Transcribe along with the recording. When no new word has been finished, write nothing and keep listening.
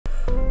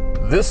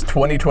This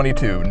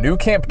 2022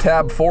 NuCamp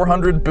Tab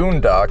 400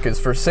 Boondock is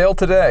for sale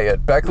today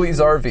at Beckley's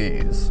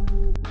RVs.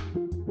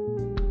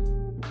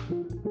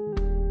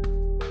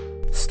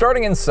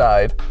 Starting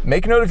inside,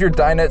 make note of your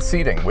dinette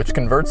seating, which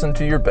converts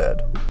into your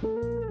bed.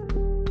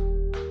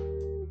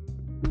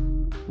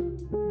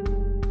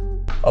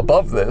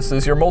 Above this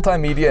is your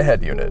multimedia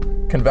head unit,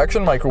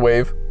 convection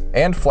microwave,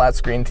 and flat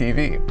screen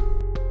TV.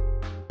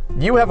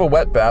 You have a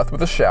wet bath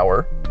with a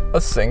shower,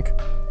 a sink,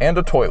 and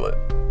a toilet.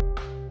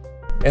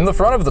 In the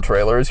front of the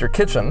trailer is your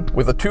kitchen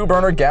with a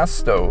 2-burner gas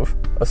stove,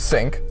 a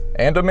sink,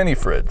 and a mini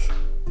fridge.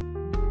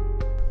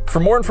 For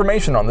more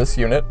information on this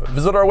unit,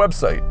 visit our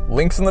website,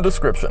 links in the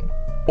description,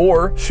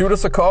 or shoot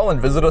us a call and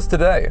visit us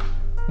today.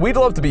 We'd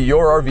love to be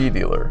your RV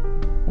dealer.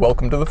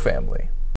 Welcome to the family.